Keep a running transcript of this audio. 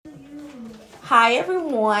Hi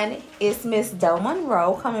everyone, it's Miss Doe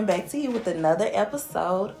Monroe coming back to you with another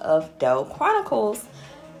episode of Doe Chronicles.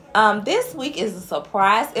 This week is a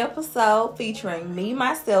surprise episode featuring me,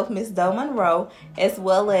 myself, Miss Doe Monroe, as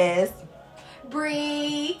well as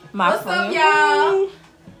Bree. My What's friend up, y'all? Bree.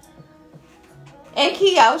 And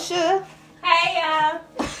Keosha. Hey,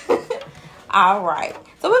 y'all. All right,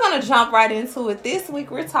 so we're going to jump right into it. This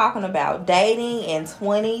week we're talking about dating in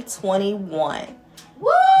 2021.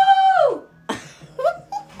 Woo!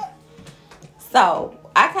 So,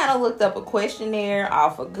 I kind of looked up a questionnaire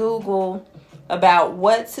off of Google about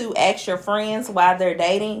what to ask your friends while they're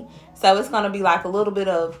dating. So, it's going to be like a little bit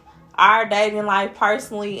of our dating life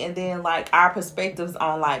personally and then like our perspectives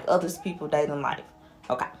on like others people dating life.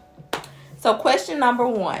 Okay. So, question number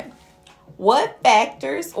 1. What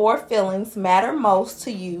factors or feelings matter most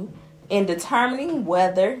to you in determining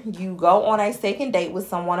whether you go on a second date with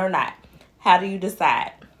someone or not? How do you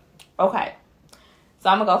decide? Okay. So,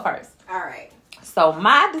 I'm going to go first. All right. So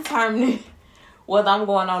my determining whether I'm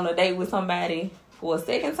going on a date with somebody for a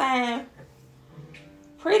second time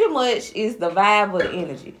pretty much is the vibe or the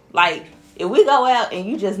energy. Like, if we go out and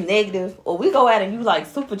you just negative, or we go out and you like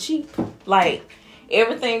super cheap, like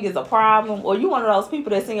everything is a problem, or you one of those people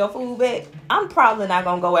that send your food back, I'm probably not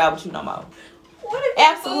going to go out with you no more. What if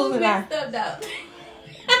Absolutely food not. messed up, though?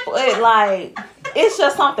 But like, it's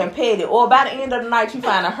just something petty. Or by the end of the night, you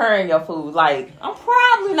find a her in your food. Like, I'm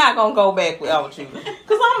probably not gonna go back without you, cause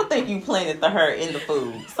I'm gonna think you planted the her in the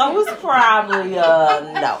food. So it's probably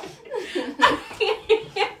no.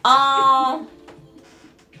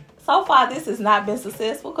 So far this has not been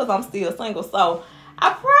successful because I'm still single. So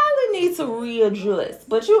I probably need to readjust.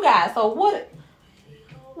 But you guys, so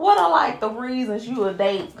what are like the reasons you would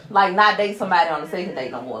date, like not date somebody on the second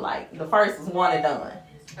date no more? Like the first is one and done.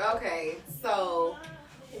 Okay, so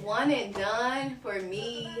one and done for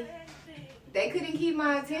me, they couldn't keep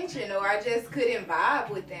my attention, or I just couldn't vibe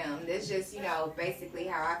with them. That's just, basically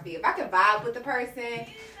how I feel. If I can vibe with the person,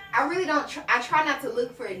 I really don't, I try not to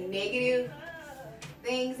look for negative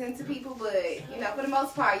things into people, but, for the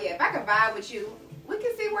most part, yeah, if I can vibe with you, we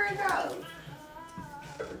can see where it goes.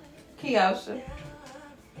 Keosha,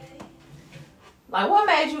 like what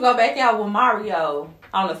made you go back out with Mario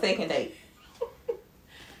on the second date?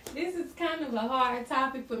 This is kind of a hard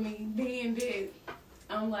topic for me, being that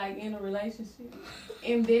I'm like in a relationship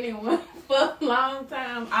and been in one for a long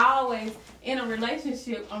time. I always in a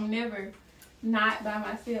relationship. I'm never not by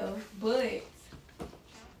myself, but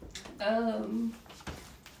I don't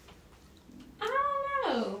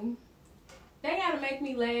know. They gotta make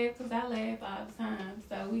me laugh because I laugh all the time.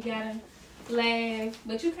 So we gotta laugh,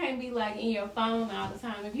 but you can't be like in your phone all the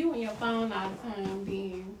time. If you in your phone all the time,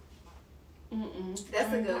 then.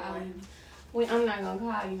 That's a good one. I'm not gonna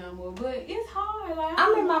call you no more, but it's hard. Like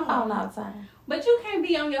I'm in my phone all the time. But you can't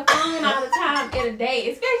be on your phone all the time at a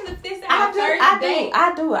date, especially if this is our first date.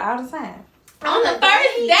 I do it all the time. On the first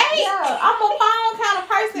date? Yeah, I'm a phone kind of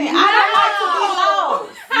person. I don't like to be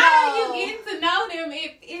lost. How are you getting to know them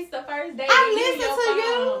if it's the first date? I listen to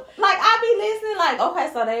you. Like, I be listening, like,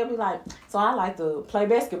 okay, so they'll be like, so I like to play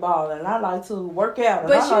basketball and I like to work out.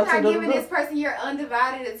 But you're not giving this person your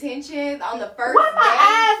undivided attention on the first Why date. my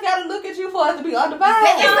eyes gotta look at you for us to be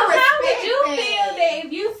undivided? So how would you feel that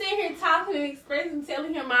if you sit here talking and expressing,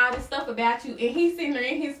 telling him all this stuff about you, and he's sitting there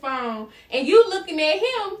in his phone, and you looking at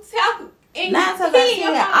him talking? And 9 times out of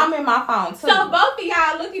 10, I'm in my phone too. So both of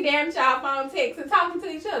y'all looking down at y'all phone texts and talking to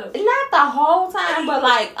each other. Not the whole time, but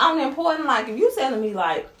like on the important, like if you telling me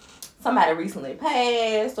like somebody recently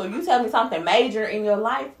passed, or you tell me something major in your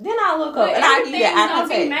life, then I look up and I give you eye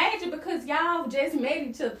contact. Everything's gonna be major because y'all just met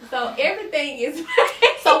each other, so everything is.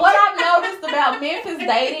 So what I've noticed about Memphis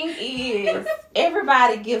dating is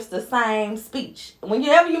everybody gives the same speech.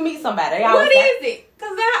 Whenever you meet somebody, they always what is it?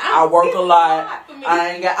 Cause I work a lot.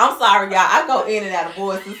 I'm sorry, y'all. I go in and out of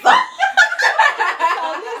voices.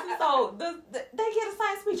 So they get the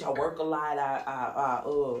same speech. I work a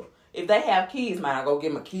lot. If they have kids, man, I go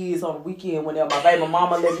get my kids on the weekend whenever my baby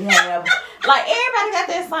mama let me have. Like, everybody got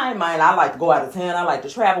that same mind. I like to go out of town. I like to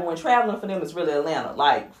travel. When traveling for them is really Atlanta.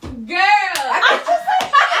 Like, girl, I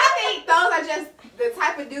think those are just the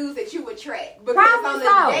type of dudes that you attract. Because on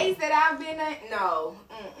the dates that I've been at, no.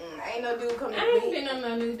 Ain't no dude coming to me. I ain't been on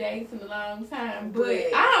no new dates in a long time. But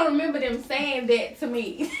I don't remember them saying that to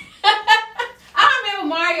me. I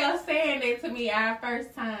remember Mario saying that to me our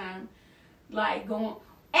first time. Like, going...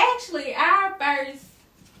 Actually,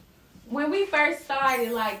 when we first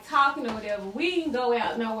started, like, talking or whatever, we didn't go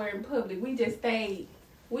out nowhere in public. We just stayed.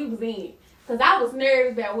 We was in. Because I was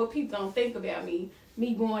nervous about what people don't think about me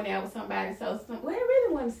going out with somebody. Well, it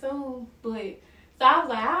really wasn't soon, but So I was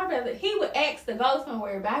like, I'd rather, he would ask to go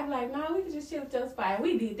somewhere, but I'd be like, no, we could just chill at your spot. And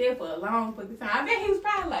we did that for a long fucking time. I bet he was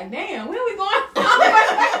probably like, damn, when we going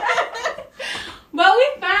somewhere? But we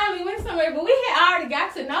finally went somewhere, but we had already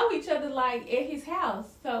got to know each other, like, at his house.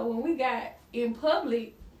 So when we got in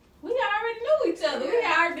public, we already knew each other. We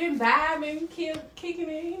already been vibing, kicking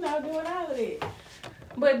it, you know, doing all of that.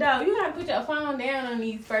 But, though, you gotta put your phone down on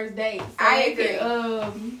these first dates. So I agree.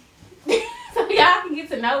 So y'all can get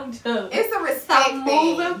to know each other. It's a respect So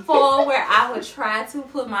thing. moving forward, I would try to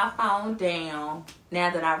put my phone down now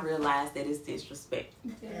that I realize that it's disrespect.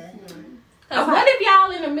 Cause what if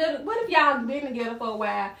y'all in the middle? What if y'all been together for a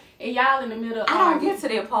while and y'all in the middle? Of I don't arguing? get to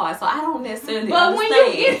that part, so I don't necessarily But when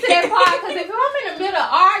understand. you get to that part, because if I'm in the middle of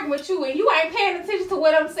arguing with you and you ain't paying attention to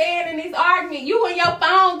what I'm saying in this argument, you and your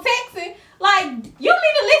phone texting, like, you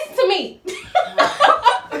need to listen to me.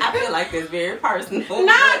 I feel like that's very personal.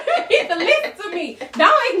 No, you need to listen to me.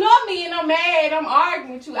 Don't ignore me and I'm mad. I'm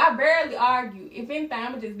arguing with you. I barely argue. If anything,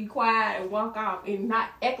 I'm going to just be quiet and walk off and not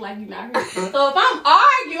act like you're not here. So if I'm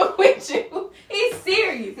arguing with you, it's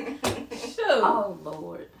serious. Sure. Oh,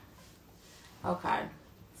 Lord. Okay.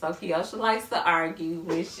 So Kiosha likes to argue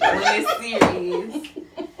when it's serious.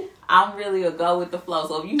 I'm really a go with the flow.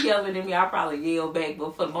 So if you yelling at me, I'll probably yell back.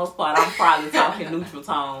 But for the most part, I'm probably talking neutral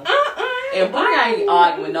tone. And Bree ain't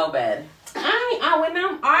arguing with nobody. When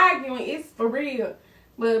I'm arguing, it's for real.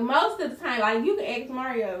 But most of the time, like, you can ask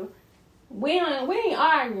Mario, we ain't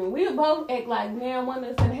arguing. We'll both act like now one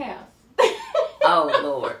of us in the house. Oh,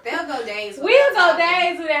 Lord. They'll go days. We'll go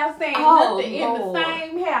days without saying nothing in Lord. the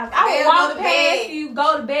same house. I They'll will go walk to past bed. you,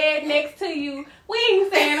 go to bed next to you. We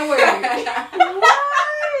ain't saying a word. What?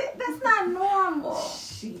 That's not normal.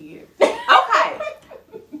 Shit. Okay.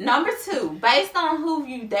 Number 2, based on who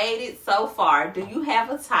you dated so far, do you have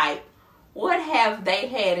a type? What have they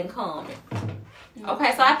had in common?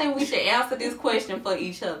 Okay, so I think we should answer this question for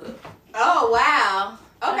each other. Oh, wow.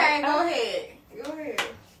 Okay, go ahead. Go ahead.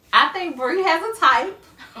 I think Bree has a type.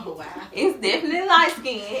 Oh, wow. It's definitely light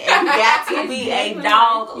skinned and you got to be a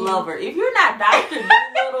dog lover. If you're not Dr.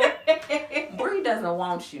 Doolittle, Bree doesn't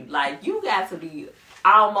want you. Like, you got to be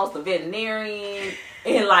almost a veterinarian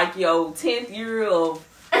in like your 10th year of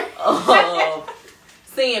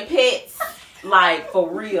seeing pets. Like, for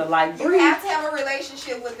real. Like, You Bree. have to have a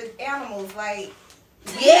relationship with the animals. Like,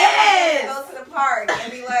 Yes! go to the park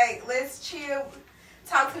and be like, let's chill,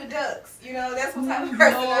 talk to the ducks. You know, that's what type of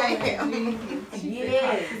person I am.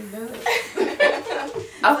 Yes.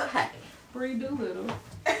 Okay. Bree Doolittle.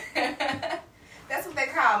 That's what they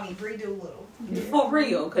call me, Bree Doolittle. For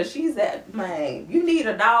real, because she's that, man, you need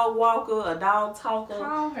a dog walker, a dog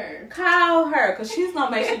talker. Call her, because she's going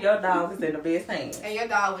to make sure your dog is in the best hands. And your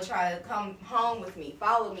dog would try to come home with me,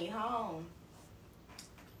 follow me home.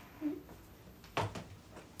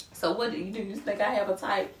 So what do? You think I have a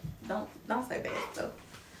type? Don't say bad stuff.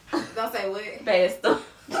 Don't say what? Bad stuff.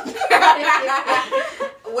 Well,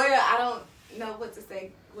 I don't know what to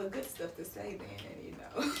say, what good stuff to say then, you know.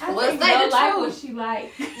 I Well, think say Belle the like truth. what she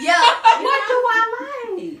like. Yeah. What do I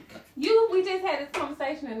like? We just had this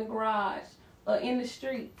conversation in the garage, in the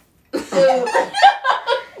street.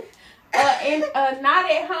 Not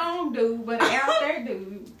at home, dude, but out there,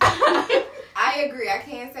 dude. I agree. I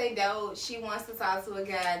can't say though. She wants to talk to a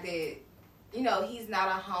guy that, you know, he's not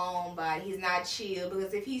a homebody. He's not chill.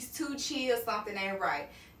 Because if he's too chill, something ain't right.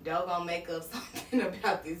 Dog gonna make up something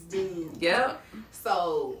about this dude. Yep.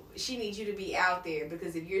 So she needs you to be out there.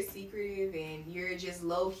 Because if you're secretive and you're just a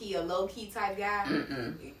low key type guy,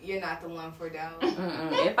 you're not the one for dog.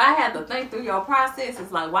 If I had to think through your process,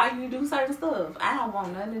 it's like, why you do certain stuff? I don't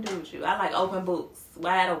want nothing to do with you. I like open books,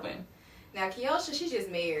 wide open. Now Kiosha, she's just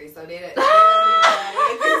married, so that at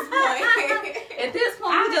this point. At this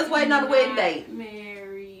point, we just waiting on the wedding date.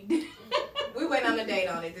 Married. We went on a date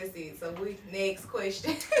on it. That's it. So next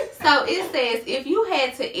question. So it says, if you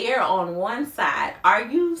had to err on one side, are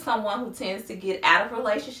you someone who tends to get out of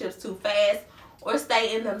relationships too fast or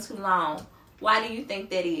stay in them too long? Why do you think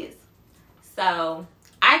that is? So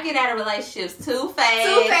I get out of relationships too fast.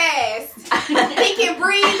 Too fast. He can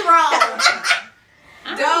breathe wrong.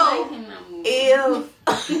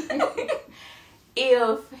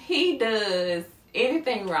 If he does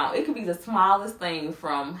anything wrong, it could be the smallest thing,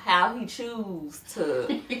 from how he chews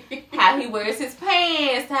to how he wears his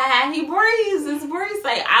pants to how he breathes. His breathe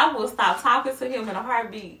say, I will stop talking to him in a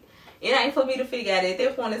heartbeat. It ain't for me to figure out. At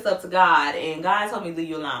that point, it's up to God, and God told me to leave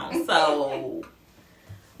you alone. So,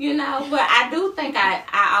 you know, but I do think I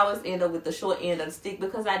always end up with the short end of the stick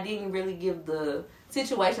because I didn't really give the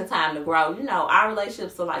situation time to grow. You know, our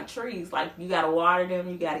relationships are like trees. Like, you got to water them.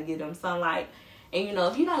 You got to give them sunlight. And you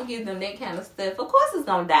know, if you don't give them that kind of stuff, of course it's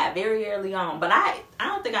gonna die very early on. But I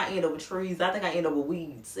don't think I end up with trees. I think I end up with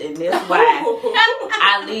weeds, and that's why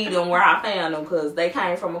I leave them where I found them, because they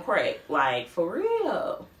came from a crack. Like, for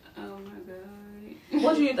real. Oh my god.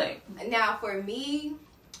 What do you think? Now for me,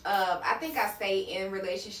 I think I stay in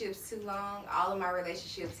relationships too long. All of my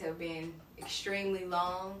relationships have been extremely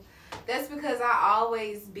long. That's because I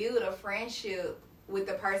always build a friendship with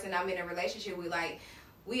the person I'm in a relationship with. Like,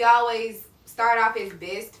 we always start off as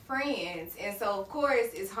best friends, and so of course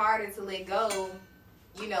it's harder to let go,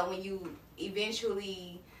 you know, when you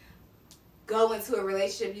eventually go into a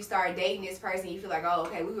relationship, you start dating this person, you feel like, oh,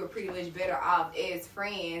 okay, we were pretty much better off as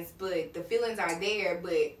friends, but the feelings are there,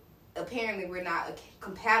 but apparently we're not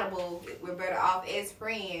compatible, we're better off as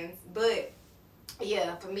friends. But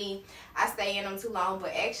yeah, for me, I stay in them too long,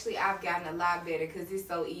 but actually I've gotten a lot better because it's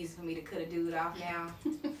so easy for me to cut a dude off now.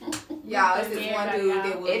 Y'all, it's this one dude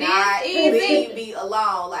that will not leave me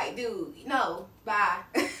alone. Like, dude, no, bye.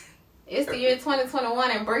 It's the year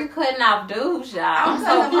 2021 and Bree cutting off dudes, y'all. I'm so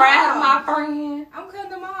cutting them proud of off. my friend. I'm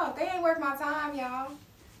cutting them off. They ain't worth my time, y'all.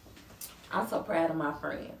 I'm so proud of my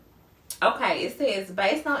friend. Okay, it says,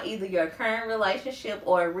 based on either your current relationship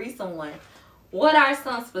or a recent one, what are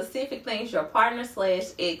some specific things your partner /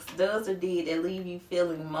 ex does or did that leave you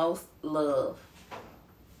feeling most love?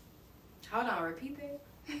 Hold on, repeat that.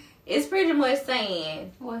 It's pretty much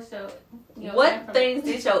saying, What's your what things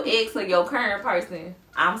did your ex or your current person,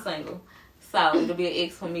 I'm single, so it'll be an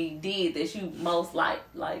ex for me, did that you most like?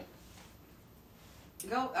 Go.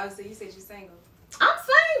 Oh, so you said you're single. I'm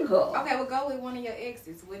single. Okay, well, go with one of your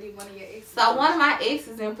exes. What did one of your exes So do? one of my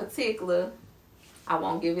exes in particular, I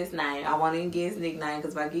won't give his name. I won't even give his nickname,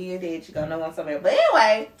 because if I give you that, you're going to know what I'm talking about. But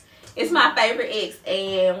anyway, it's my favorite ex.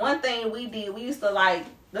 And one thing we did, we used to like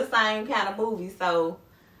the same kind of movies. So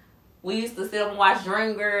we used to sit up and watch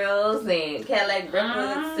Dreamgirls and Cadillac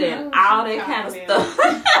Records and all that kind of stuff.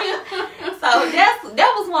 So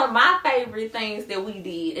that was one of my favorite things that we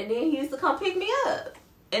did. And then he used to come pick me up.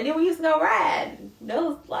 And then we used to go ride. That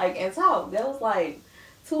was like, and talk. That was like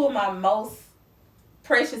two of my most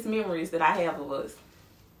precious memories that I have of us.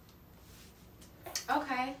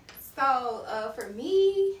 Okay, so for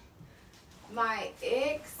me, my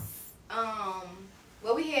ex,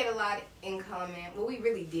 well, we had a lot in common. Well, we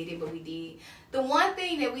really didn't, but we did. The one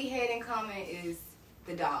thing that we had in common is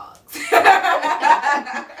the dogs.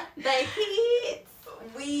 The kids.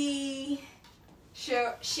 We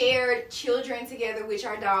shared children together, which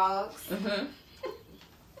are dogs. Mm-hmm.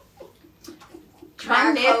 Tried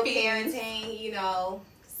My nephews. co-parenting, you know.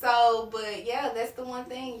 So, but yeah, that's the one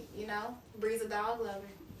thing, you know. Bree's a dog lover.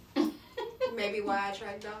 Maybe why I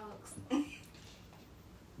attract dogs.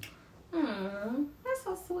 That's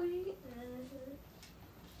so sweet.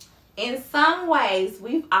 In some ways,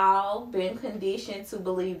 we've all been conditioned to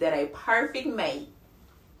believe that a perfect mate,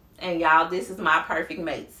 and y'all, this is my perfect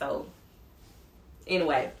mate, so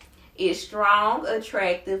anyway, is strong,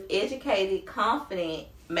 attractive, educated, confident,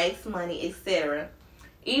 makes money, etc.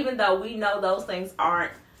 Even though we know those things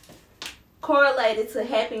aren't correlated to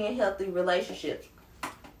happy and healthy relationships.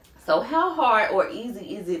 So how hard or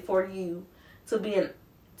easy is it for you to be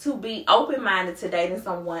open-minded to dating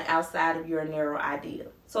someone outside of your narrow ideal?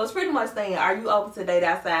 So it's pretty much saying, are you open to date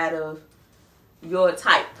outside of your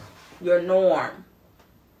type, your norm?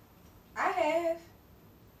 I have.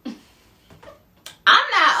 I'm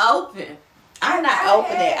not open. I'm not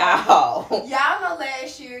open at all. Y'all know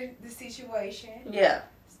last year the situation. Yeah.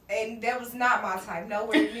 And that was not my type.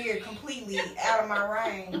 Nowhere near completely out of my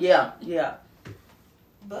range. Yeah.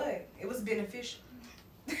 But it was beneficial.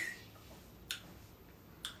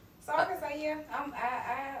 So I can say, yeah,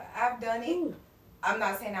 I've done it. Ooh. I'm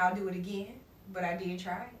not saying I'll do it again, but I did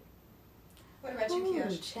try it. What about you,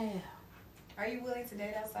 Kiyoshi? Child. Are you willing to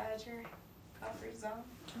date outside your comfort zone?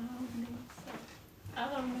 I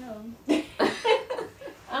don't know.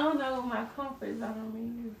 I don't know what my comfort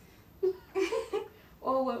zone is.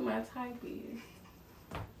 Or what my type is.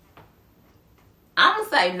 I'm going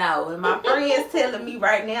to say no. And my friend's telling me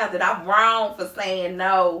right now that I'm wrong for saying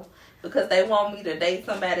no, because they want me to date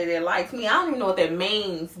somebody that likes me. I don't even know what that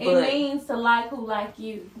means. But It means to like who like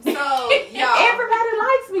you. So, y'all. everybody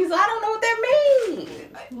likes me, so I don't know what that means.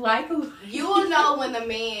 Like who? You'll know when the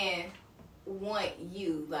man want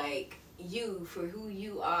you, like, you for who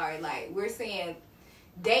you are. Like, we're saying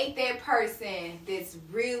date that person that's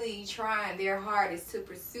really trying their hardest to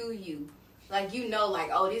pursue you. Like, you know, like,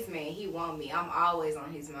 oh, this man, he want me. I'm always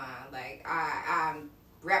on his mind. Like, I'm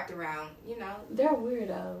wrapped around, you know. They're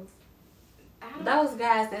weirdos. Those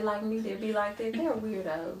guys that like me that be like that, they're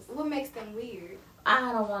weirdos. What makes them weird?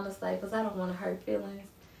 I don't want to say because I don't want to hurt feelings.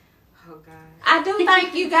 Oh, God. I do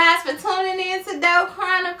thank you guys for tuning in to Doe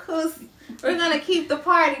Chronicles. We're going to keep the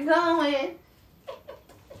party going.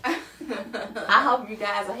 I hope you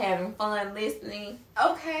guys are having fun listening.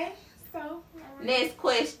 Okay. So, Next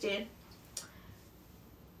question.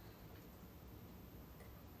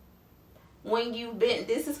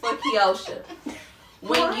 This is for Kiosha.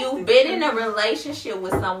 When you've been in a relationship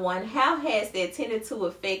with someone, how has that tended to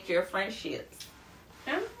affect your friendships?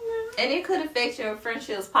 I don't know. And it could affect your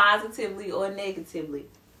friendships positively or negatively.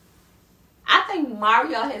 I think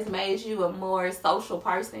Mario has made you a more social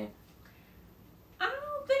person. I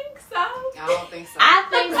don't think so. I don't think so. I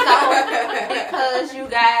think so because you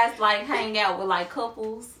guys like hang out with like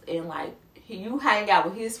couples and like you hang out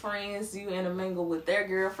with his friends, you intermingle with their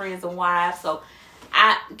girlfriends and wives. So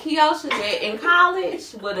Kiosha in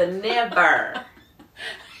college would have never.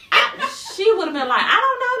 She would have been like, I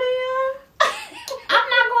don't know them. I'm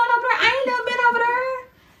not going over there. I ain't never been over there.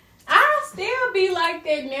 I still be like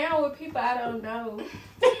that now with people I don't know.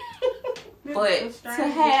 But to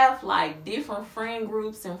have like different friend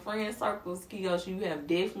groups and friend circles, Kiosha, you have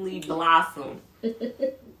definitely blossomed.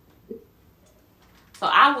 So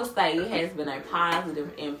I would say it has been a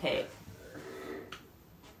positive impact.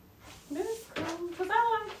 That's cool, because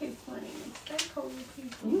I like his friends. They're cool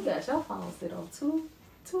people. You got your phone set on 2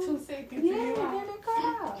 seconds. Yeah, there they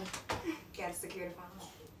go. Gotta secure the phone.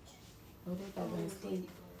 Oh, they got me asleep.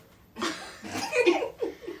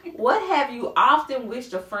 What have you often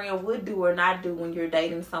wished a friend would do or not do when you're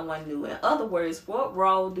dating someone new? In other words, what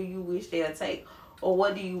role do you wish they'll take, or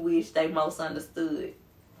what do you wish they most understood?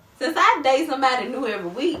 Since I date somebody new every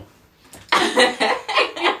week,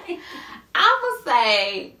 I would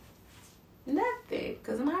say nothing.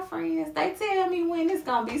 Because my friends, they tell me when it's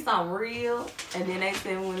going to be something real, and then they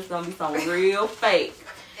tell me when it's going to be something real fake.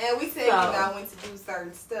 And we said you know when to do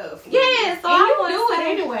certain stuff. Yeah, so And I you want do to it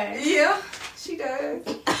say anyway. Yeah, she does.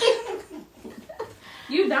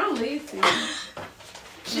 You don't listen.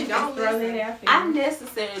 She don't throw listen. that out there. I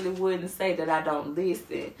necessarily wouldn't say that I don't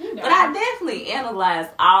listen. You But don't. I definitely analyze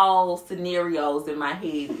all scenarios in my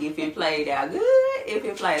head. If it played out good, if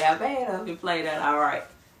it played out bad, or if it played out all right.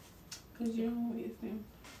 Because you don't listen.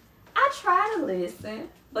 I try to listen.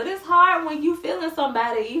 But it's hard when you feeling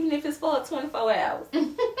somebody, even if it's for 24 hours.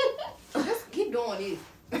 Just keep doing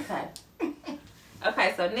this. Okay.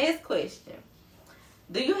 Okay, so next question.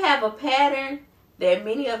 Do you have a pattern that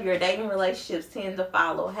many of your dating relationships tend to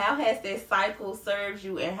follow? How has that cycle served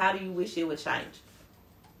you, and how do you wish it would change?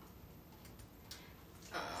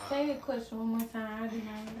 Say the question one more time.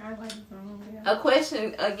 I like the song. A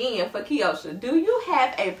question again for Kiosha. Do you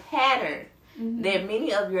have a pattern that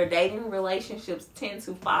many of your dating relationships tend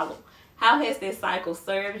to follow? How has that cycle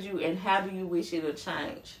served you, and how do you wish it would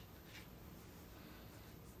change?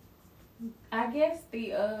 I guess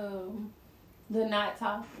the not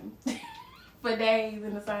talking for days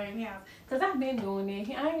in the same house. Because I've been doing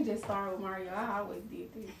that. I ain't just started with Mario. I always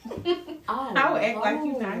did this. Oh, I would act like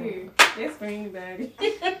you Lord. not here. That's for anybody.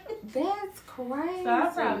 That's crazy. So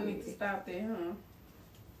I probably need to stop that, huh?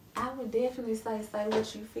 I would definitely say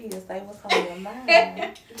what you feel. Say what's on your mind.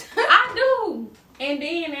 I do. And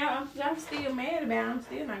then I'm still mad about it. I'm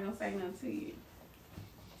still not going to say nothing to you.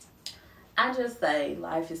 I just say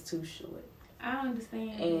life is too short. I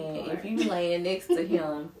understand. And if you laying next to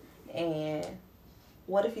him, and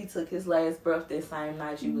what if he took his last breath that same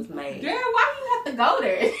night you was made? Girl, why you have to go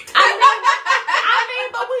there? I mean,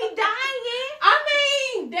 but we dying.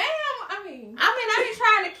 I ain't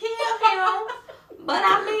trying to kill him, but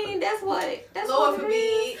I mean, that's what Lord it forbid.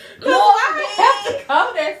 is. Lord, I have to go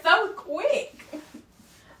there so quick.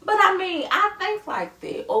 But I mean, I think like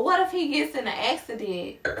that. Or what if he gets in an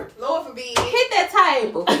accident? Lord forbid. Hit that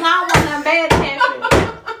table. Cause I don't want nothing bad to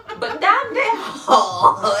happen. But not that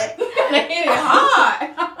hard. Hit it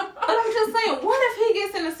hard. But I'm just saying, what if he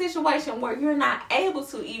gets in a situation where you're not able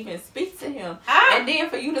to even speak to him? And then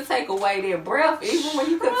for you to take away their breath, even when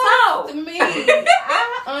you can talk. To me,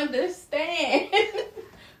 I understand.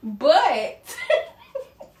 But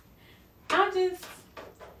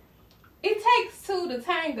it takes two to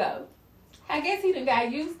tango. I guess he done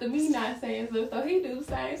got used to me not saying stuff, so he do the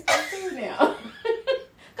same stuff too now.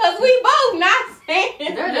 Cause we both not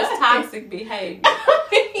saying They're just nothing. toxic behavior.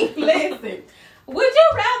 Listen, would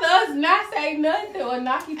you rather us not say nothing or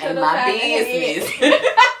knock each Ain't other my upside the business. head?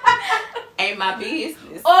 Ain't my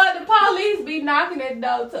business. Or the police be knocking at the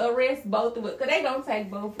door to arrest both of us, cause they gonna take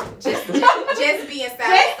both of us. Just being silent.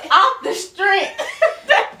 Just off the strength.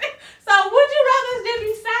 So would you rather us just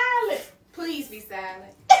be silent? Please be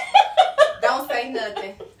silent. Don't say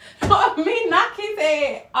nothing. me knock his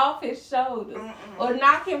head off his shoulders or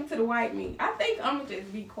knock him to the white meat. I think I'm gonna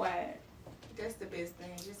just be quiet. That's the best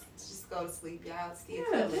thing. Just go to sleep. Y'all still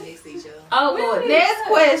cuddling next to each other. Oh, Lord. Next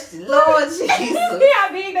question. Lord Jesus. See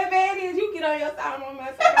how big that man is? You get on your side, I'm on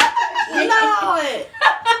my side.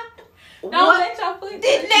 Lord. Don't let your foot.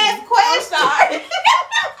 The next question.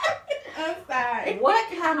 I'm sorry.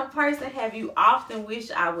 What kind of person have you often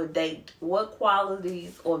wished I would date? What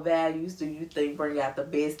qualities or values do you think bring out the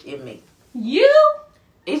best in me? You?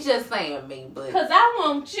 It's just saying me, but Because I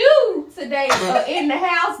want you to date in the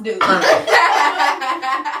house dude. That's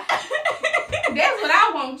what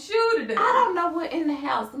I want you to do. I don't know what in the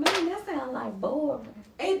house. Man, that sounds like boring.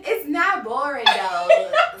 It's not boring though.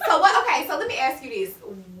 So what? Okay, so let me ask you this: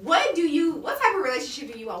 what type of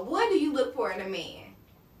relationship do you want? What do you look for in a man?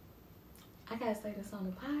 I gotta say this on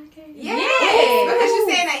the podcast. Yes, because you're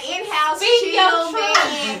saying an in-house Speak your chill truth.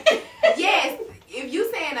 man. Yes, if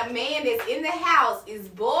you saying a man that's in the house is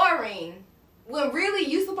boring, when really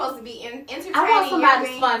you supposed to be entertaining. I want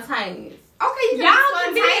somebody your man. spontaneous. Okay, you Y'all can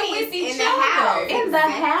can be be spontaneous with each in the other. house. In the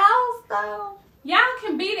house, though. Y'all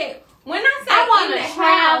can be that. When I say I want in to the house,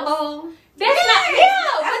 travel. that's not, Yes,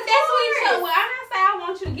 yeah, but of that's what you course. When I say I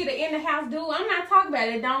want you to get an in the house dude, I'm not talking about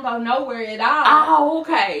it. Don't go nowhere at all. Oh,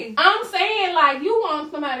 okay. I'm saying like you want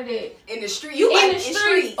somebody that In the street, you in like the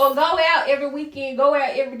streets or go out every weekend, go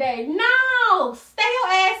out every day. No, stay your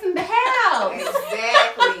ass in the house.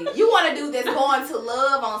 Exactly. You want to do this going to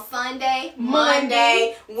love on Sunday,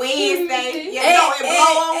 Monday, Wednesday. Tuesday. Yeah, no, it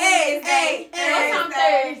blow on Wednesday. What's on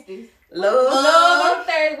Thursday? Love. Love on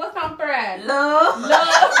Thursday. What's on Friday? Love.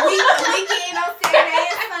 Weekend on Saturday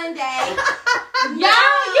and Sunday.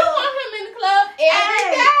 Y'all, you want him in the club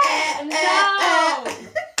every day?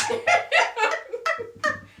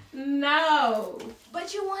 No.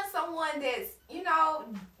 But you want someone that's,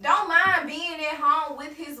 don't mind being at home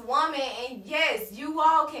with his woman. And yes, you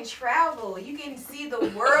all can travel. You can see the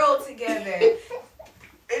world together.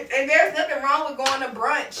 And there's nothing wrong with going to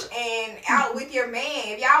brunch and out with your man.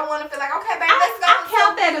 If y'all want to feel like, okay, baby, let's go. I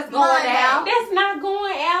count that as going Monday. out. That's not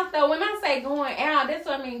going out though. When I say going out, that's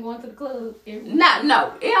what I mean going to the club.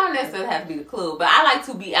 No, it don't necessarily have to be the club, but I like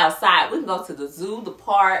to be outside. We can go to the zoo, the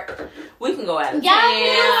park. We can go out of Y'all town.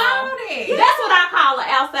 can do all that. That's what I call an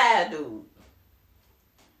outside dude.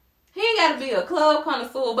 He ain't got to be a club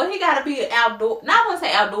connoisseur, but he got to be an outdoor. Not want to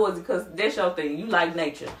say outdoorsy because that's your thing. You like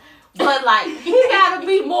nature. But, like, he got to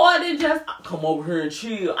be more than just, come over here and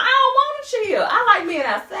chill. I don't want to chill. I like being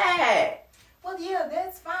outside. Well, yeah,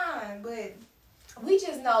 that's fine. But we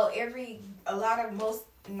just know most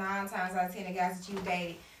 9 times out of 10 the guys that you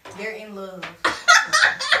dated, they're in love.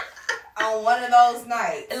 On one of those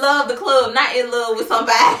nights. Love the club, not in love with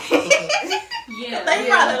somebody. Yeah. They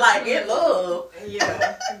probably like in love.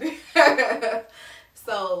 Yeah.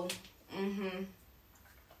 So,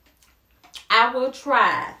 I will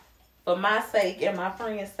try, for my sake and my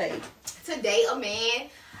friend's sake, to date a man,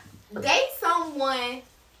 date someone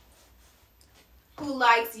who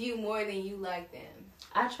likes you more than you like them.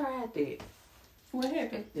 I tried that. What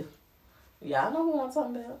happened? Y'all know who I'm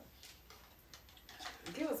talking about.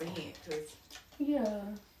 Give us a hint, cause Yeah.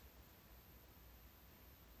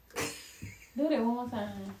 Do that one more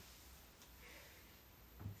time.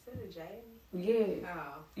 is it Jamie? Yeah.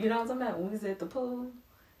 Oh, You know what I'm talking about? When we was at the pool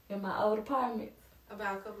in my old apartment.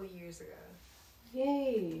 about a couple years ago.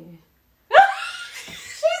 Yeah.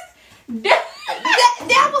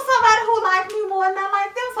 That was somebody who liked me more than I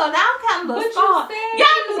liked them, so now I'm kind of But a you scar. said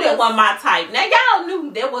Y'all knew he that was- wasn't my type. Now y'all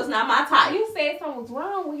knew that was not my type. You said something was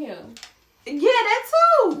wrong with him. Yeah, that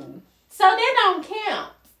too. So that don't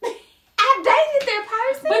count. I dated that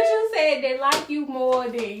person. But you said they like you more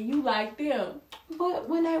than you like them. But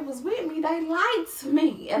when they was with me, they liked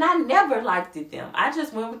me. And I never liked it them. I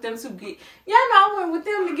just went with them to get... Y'all know I went with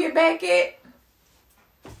them to get back at...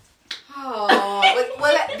 Oh,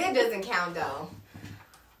 well, that doesn't count though.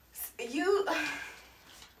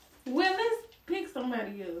 Well, let's pick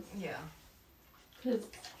somebody else. Yeah. Because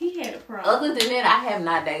he had a problem. Other than that, I have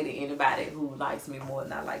not dated anybody who likes me more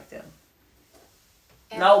than I like them.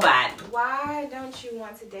 And Nobody. Why don't you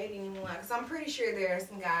want to date anyone? Because I'm pretty sure there are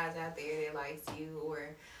some guys out there that likes you or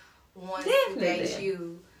wants to date Definitely.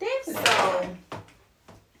 you. Definitely. So,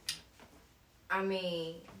 I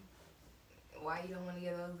mean, why you don't want to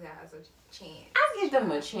give those guys a chance? I give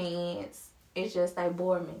them a chance. It's just they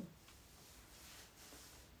bore me.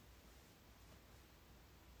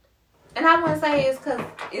 And I wouldn't say it's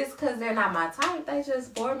cause they're not my type. They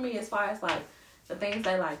just bore me as far as like the things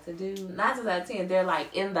they like to do. 9 times out of 10, they're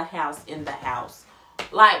like in the house.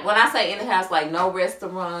 Like when I say in the house, like no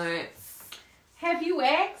restaurants. Have you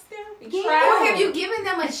asked them? Yeah. Or have you given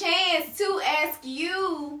them a chance to ask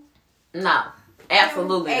you? No,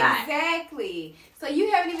 absolutely not. Exactly. So you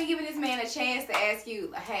haven't even given this man a chance to ask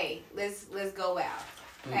you, hey, let's go out.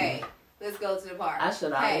 Mm-hmm. Hey, let's go to the park. I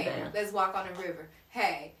should have. Hey, let's walk on the river.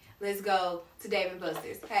 Hey, let's go to Dave &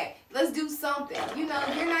 Buster's. Hey, let's do something. You know,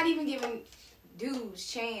 you're not even giving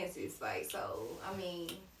dudes chances. Like, so, I mean,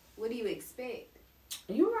 what do you expect?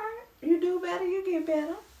 You right. You do better, you get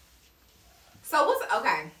better. So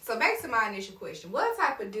so back to my initial question. What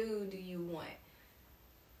type of dude do you want?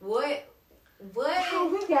 What? Oh,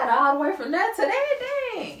 we got all the way from that to that,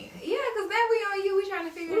 dang. Yeah, because now we on you. We trying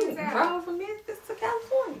to figure this out. Drove from Memphis to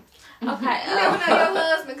California. Okay. You never know, your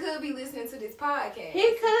husband could be listening to this podcast.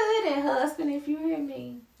 He could, and husband, if you hear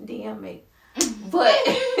me, DM me. But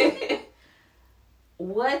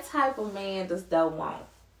what type of man does Doe want?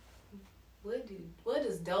 What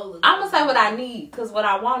does Doe look like? I'm going to say what I need, because what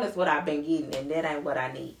I want is what I've been getting, and that ain't what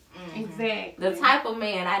I need. Mm-hmm. Exactly. The type of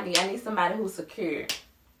man I need somebody who's secure.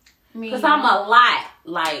 Because I'm a lot.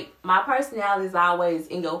 Like, my personality is always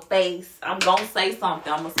in your face. I'm going to say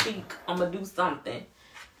something. I'm going to speak. I'm going to do something.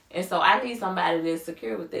 And so I need somebody that's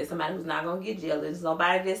secure with that. Somebody who's not going to get jealous.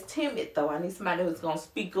 Somebody that's timid, though. I need somebody who's going to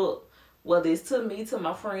speak up. Whether it's to me, to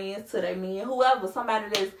my friends, to their men, whoever. Somebody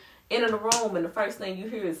that's in the room and the first thing you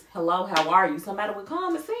hear is, hello, how are you? Somebody with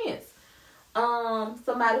common sense.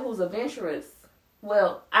 Somebody who's adventurous.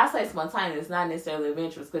 Well, I say spontaneous, not necessarily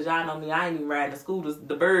adventurous, because y'all know me, I ain't even riding the scooters,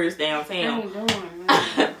 the birds downtown.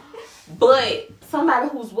 But somebody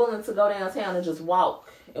who's willing to go downtown and just walk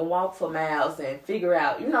for miles and figure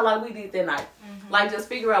out, like we did that night. Mm-hmm. Like, just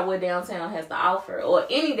figure out what downtown has to offer, or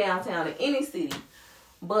any downtown in any city.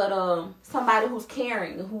 But somebody who's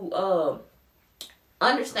caring, who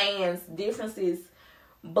understands differences,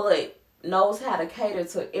 but knows how to cater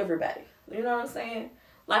to everybody. You know what I'm saying?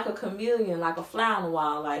 Like a chameleon, like a fly on the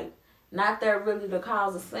wall. Like, not there really to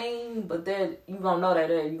cause a scene, but there you gonna know they're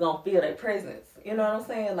there. You gonna feel their presence. You know what I'm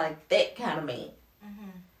saying? Like that kind of man.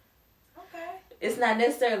 Mm-hmm. Okay. It's not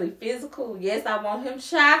necessarily physical. Yes, I want him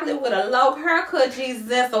chocolate with a low haircut, Jesus,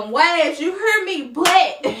 and some waves. You hear me?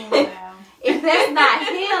 But if that's not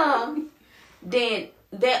him, then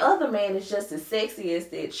that other man is just as sexy as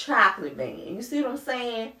that chocolate man. You see what I'm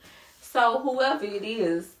saying? So whoever it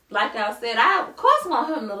is, like I said, I of course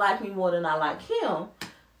want him to like me more than I like him.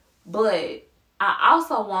 But I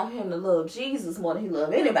also want him to love Jesus more than he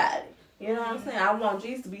love anybody. You know what I'm saying? I want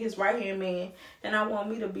Jesus to be his right-hand man. And I want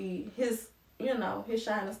me to be his, his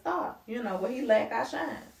shining star. Where he lack, I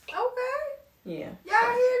shine. Okay. Yeah.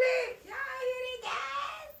 Y'all hear that? Y'all hear that,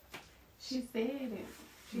 guys? She said it.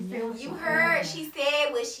 She said what you heard. She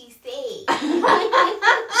said what she said.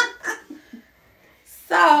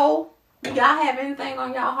 So, do y'all have anything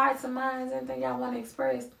on y'all hearts and minds? Anything y'all want to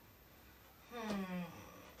express?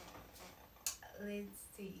 Let's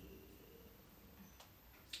see.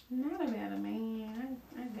 Not about a man.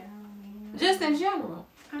 I got a man. Just in general.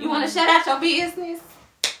 You want to shout out your business?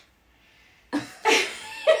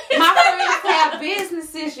 My friends have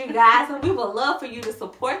businesses, you guys, and we would love for you to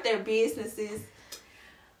support their businesses.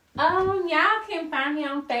 Y'all can find me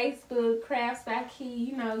on Facebook, Crafts by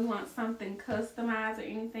Key. You want something customized or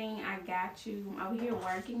anything, I got you. I'm over here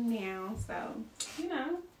working now, so,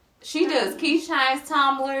 She does keychains,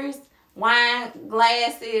 tumblers, wine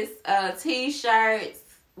glasses, t-shirts.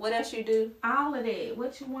 What else you do? All of that.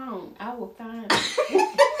 What you want, I will find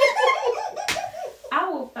it. I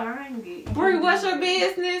will find it. Bree, what's your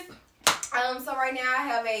business? So right now I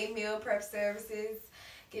have a meal prep services.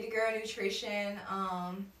 Get a Girl Nutrition.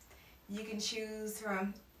 You can choose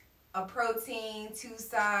from a protein, 2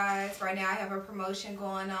 sides. Right now I have a promotion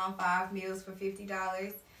going on, 5 meals for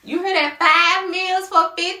 $50. You heard that? 5 meals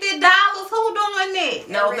for $50? Who doing that?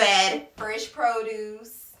 Nobody. Fresh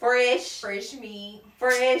produce. Fresh meat.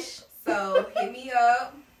 Fresh. So hit me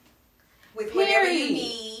up with whatever you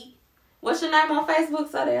need. What's your name on Facebook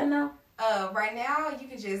so they'll know? Right now you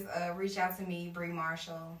can just reach out to me, Bree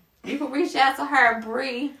Marshall. You can reach out to her,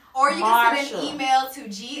 Bree. Or you can send an email to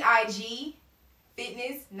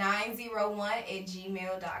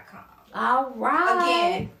gigfitness901@gmail.com. All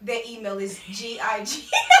right. Again, the email is gig.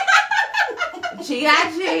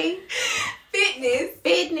 GIG.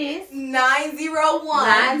 Fitness 901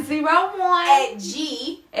 at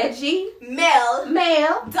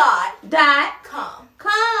gmail.com.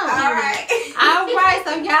 All right,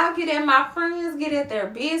 so y'all get at my friends, get at their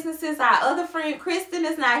businesses. Our other friend, Kristen,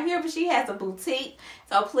 is not here, but she has a boutique.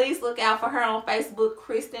 So please look out for her on Facebook,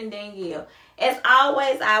 Kristen Danielle. As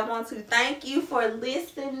always, I want to thank you for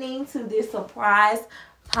listening to this surprise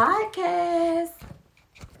podcast.